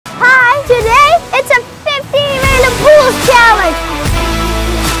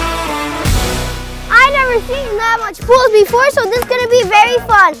pools before, so this is gonna be very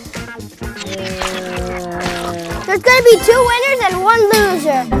fun. There's gonna be 2 winners and 1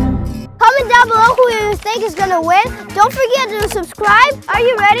 loser. Comment down below who you think is gonna win. Don't forget to subscribe. Are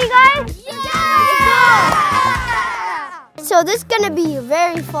you ready, guys? Yeah! So this is gonna be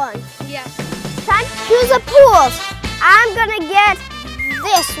very fun. Yes. Time to choose a pool. I'm gonna get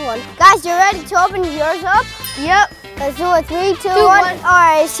this one. Guys, you ready to open yours up? Yep. Let's do it. 3, 2, 1. All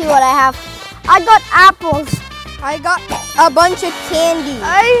right, let's see what I have. I got apples. I got a bunch of candy.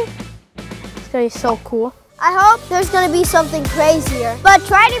 It's gonna be so cool. I hope there's gonna be something crazier. But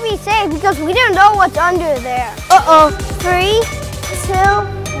try to be safe because we don't know what's under there. Uh-oh. 3, 2,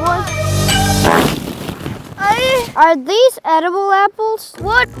 1. Are these edible apples?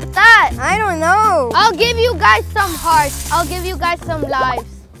 What's that? I don't know. I'll give you guys some hearts. I'll give you guys some lives.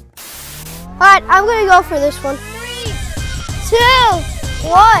 All right, I'm gonna go for this one. 3, 2,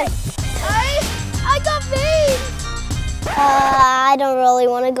 1. I got beans. I don't really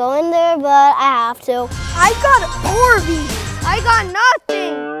want to go in there, but I have to. I got Orbeez. I got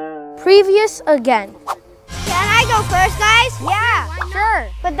nothing. Previous again. Can I go first, guys? Yeah, sure.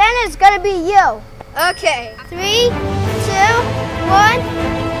 But then it's gonna be you. Okay. 3, 2, 1.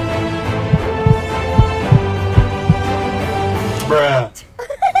 Bruh.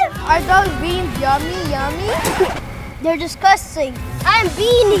 Are those beans yummy, yummy? They're disgusting. I'm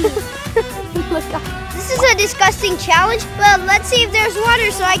beanie. This is a disgusting challenge, but let's see if there's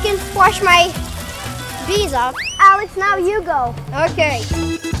water so I can wash my beans off. Alex, now you go. Okay.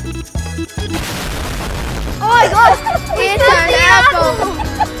 Oh my gosh, It's an apple.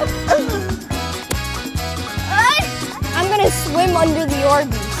 I'm gonna swim under the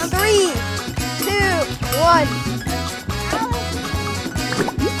Orbeez. 3, 2, 1.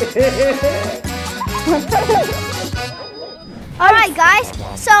 All right, guys.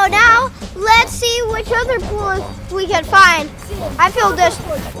 So now let's see which other pools we can find. I feel this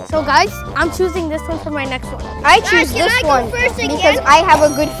one. So guys, I'm choosing this one for my next one. I choose Can this I go one first again? because I have a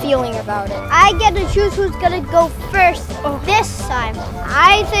good feeling about it. I get to choose who's gonna go first this time.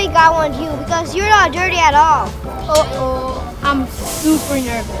 I think I want you because you're not dirty at all. Uh-oh. I'm super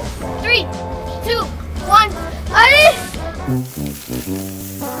nervous. 3, 2, 1.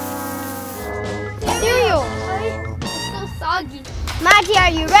 Cereal. It's so soggy. Maggie, are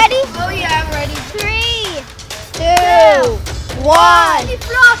you ready? Oh yeah, I'm ready. 3, 2, 1. It's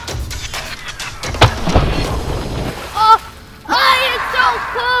so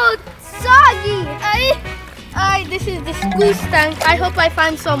cold. Soggy. This is disgusting. I hope I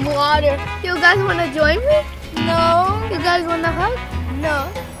find some water. You guys wanna join me? No. You guys wanna hug? No.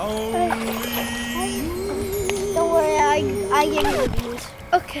 Don't worry, I give you the beans.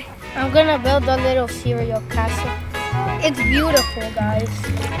 Okay. I'm gonna build a little cereal castle. It's beautiful, guys.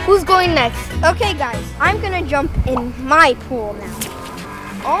 Who's going next? Okay, guys. I'm gonna jump in my pool now.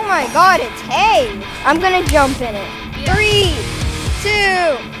 Oh my God, it's hay. I'm gonna jump in it. 3,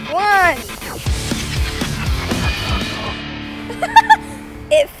 2, 1.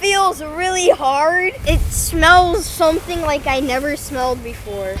 It feels really hard. It smells something like I never smelled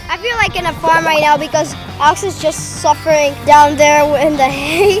before. I feel like in a farm right now because Alex is just suffering down there in the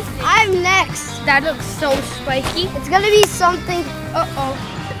hay. I'm next. That looks so spiky. It's gonna be something. Uh-oh.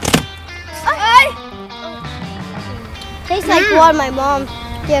 Tastes like what my mom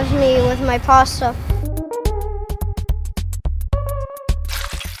gives me with my pasta.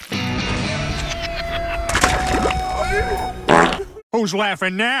 Who's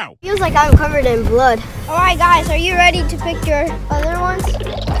laughing now? Feels like I'm covered in blood. All right, guys, are you ready to pick your other ones?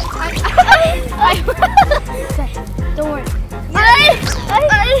 Don't worry.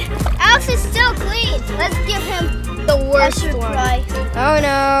 Alex is still clean. Let's give him The a worst one. surprise. Oh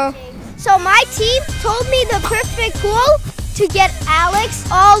no. So my team told me the perfect pool to get Alex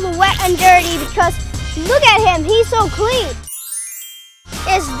all wet and dirty because look at him, he's so clean.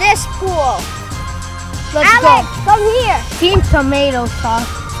 Is this pool. Let's Alex, come here. go. Team tomato sauce.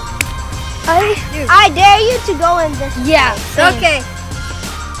 I dare you to go in this. Yeah. Same. Okay.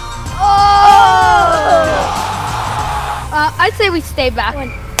 I'd say we stay back.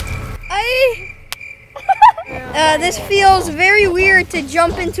 This feels very weird to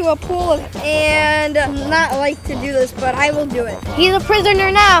jump into a pool and not like to do this, but I will do it. He's a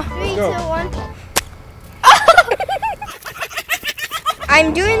prisoner now. 3, 2, 1.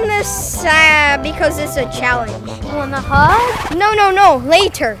 I'm doing this because it's a challenge. You wanna hug? No,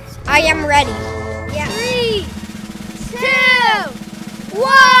 later. I am ready. Yeah. 3, 2, 1.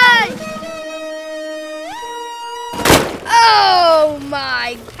 Oh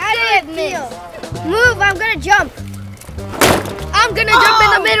my How did it goodness. feel? Move, I'm gonna jump. I'm gonna jump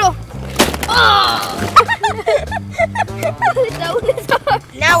in the middle. That was hard.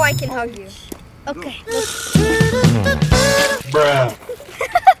 Now I can hug you. Okay. Bruh.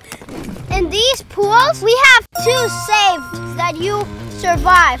 In these pools, we have 2 saved that you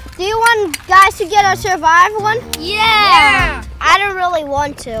survive. Do you want guys to get a survive one? Yeah. I don't really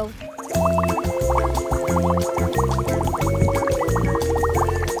want to.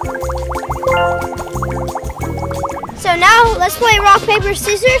 So now let's play rock, paper,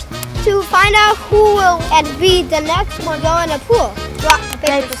 scissors to find out who will be the next one go in the pool. Rock,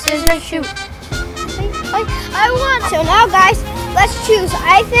 paper, scissors, shoot. I won. So now guys, let's choose.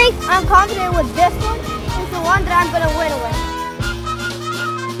 I think I'm confident with this one. It's the one that I'm gonna win with.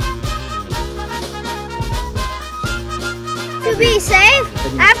 To be safe,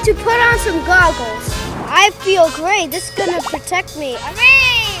 I have to put on some goggles. I feel great. This is gonna protect me. 3,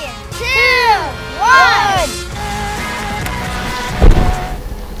 2, 1.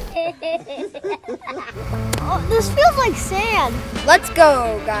 Oh, this feels like sand. Let's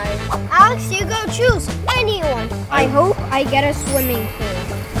go, guys. Alex, you go choose anyone. I hope I get a swimming pool.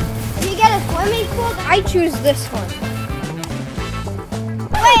 If you get a swimming pool, I choose this one.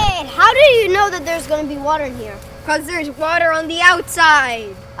 wait, how do you know that there's gonna be water in here? Because there's water on the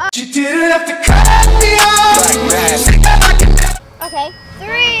outside. You didn't have to cut me off. Okay,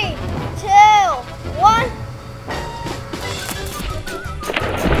 3, 2, 1.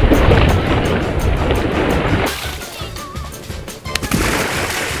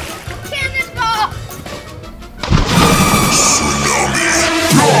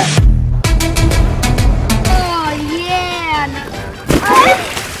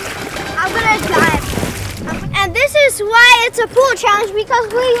 Why it's a pool challenge, because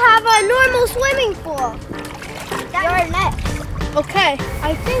we have a normal swimming pool. You're next. Okay.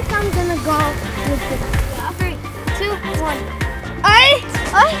 I think I'm gonna go with this. 3, 2, 1.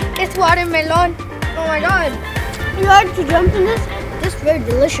 It's watermelon. Oh my god. You ready to jump in this? This is very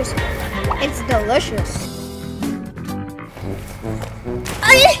delicious. It's delicious.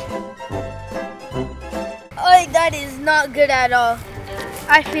 That is not good at all.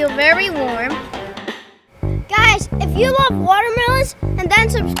 I feel very warm. Guys, if you love watermelons, and then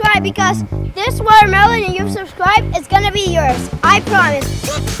subscribe, because this watermelon and you've subscribed, it's gonna be yours. I promise.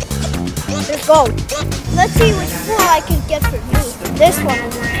 Let's go. Let's see which pool I can get for you. This one.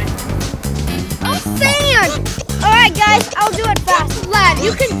 Oh, sand! Alright guys, I'll do it fast. Lad,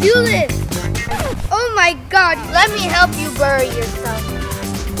 you can do this. Oh my god, let me help you bury yourself.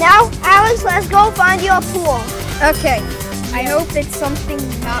 Now, Alex, let's go find you a pool. Okay. I hope it's something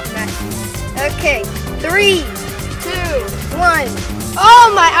not messy. Okay. 3, 2, 1.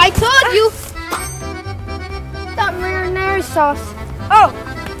 Oh my, I told you. That marinara sauce. Oh,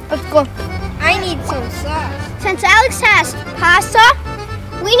 Let's go. I need some sauce. Since Alex has pasta,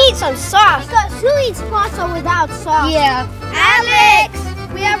 we need some sauce. Because who eats pasta without sauce? Yeah. Alex!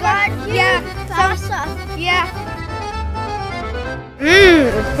 We have got you Yeah. pasta. Yeah.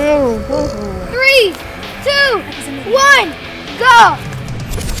 3, 2, 1, go!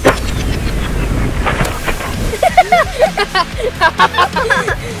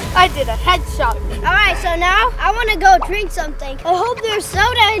 I did a headshot. Alright, so now I want to go drink something. I hope there's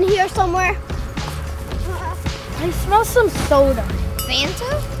soda in here somewhere. I smell some soda.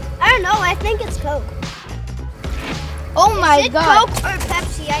 Fanta? I don't know, I think it's Coke. Oh my Is it god. Coke or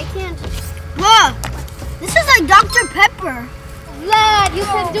Pepsi? I can't. Whoa! This is like Dr. Pepper. Lad, you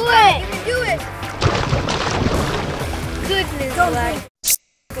can do it. You can do it. Goodness, Lad.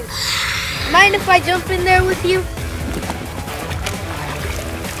 Mind if I jump in there with you?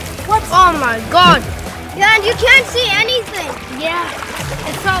 What? Oh my god. Yeah, and you can't see anything. Yeah.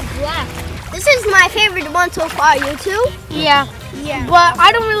 It's all black. This is my favorite one so far, you too? Yeah. Yeah. But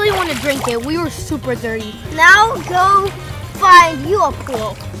I don't really want to drink it. We were super dirty. Now go find you a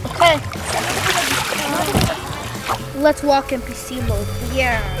pool. Okay. Let's walk in PC mode.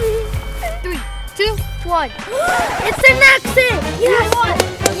 Yeah. 3, 2, 1. It's an exit! Yes!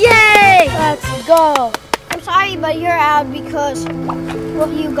 Yay! Let's go. I'm sorry, but you're out because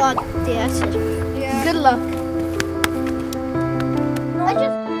you got the exit. Yeah. Good luck.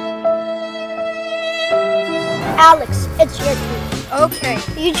 Alex, it's your turn. Okay.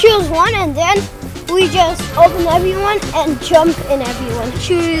 You choose one and then we just open everyone and jump in everyone.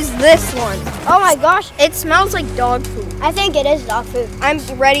 Choose this one. Oh my gosh, It smells like dog food. I think it is dog food. I'm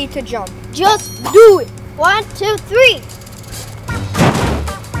ready to jump. Just do it. 1, 2, 3.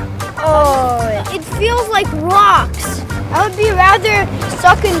 Oh, It feels like rocks. I would be rather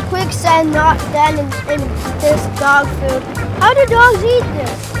stuck in quicksand than in this dog food. How do dogs eat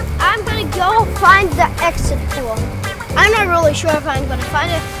this? I'm gonna go find the exit pool. I'm not really sure if I'm gonna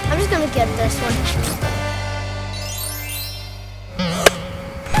find it. I'm just gonna get this one.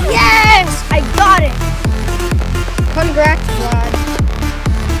 Yes! I got it! Congrats, Vlad.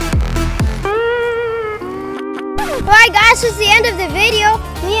 Alright guys, that's the end of the video.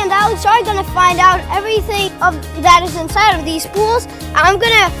 Me and Alex are gonna find out everything that is inside of these pools. I'm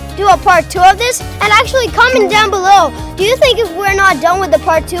gonna do a part 2 of this, and actually comment down below. Do you think if we're not done with the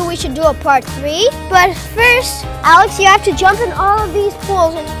part 2, we should do a part 3? But first, Alex, you have to jump in all of these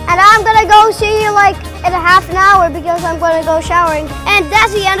pools, and I'm gonna go see you like in a half an hour because I'm gonna go showering. And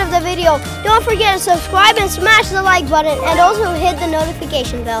that's the end of the video. Don't forget to subscribe and smash the like button, and also hit the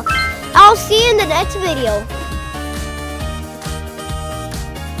notification bell. I'll see you in the next video.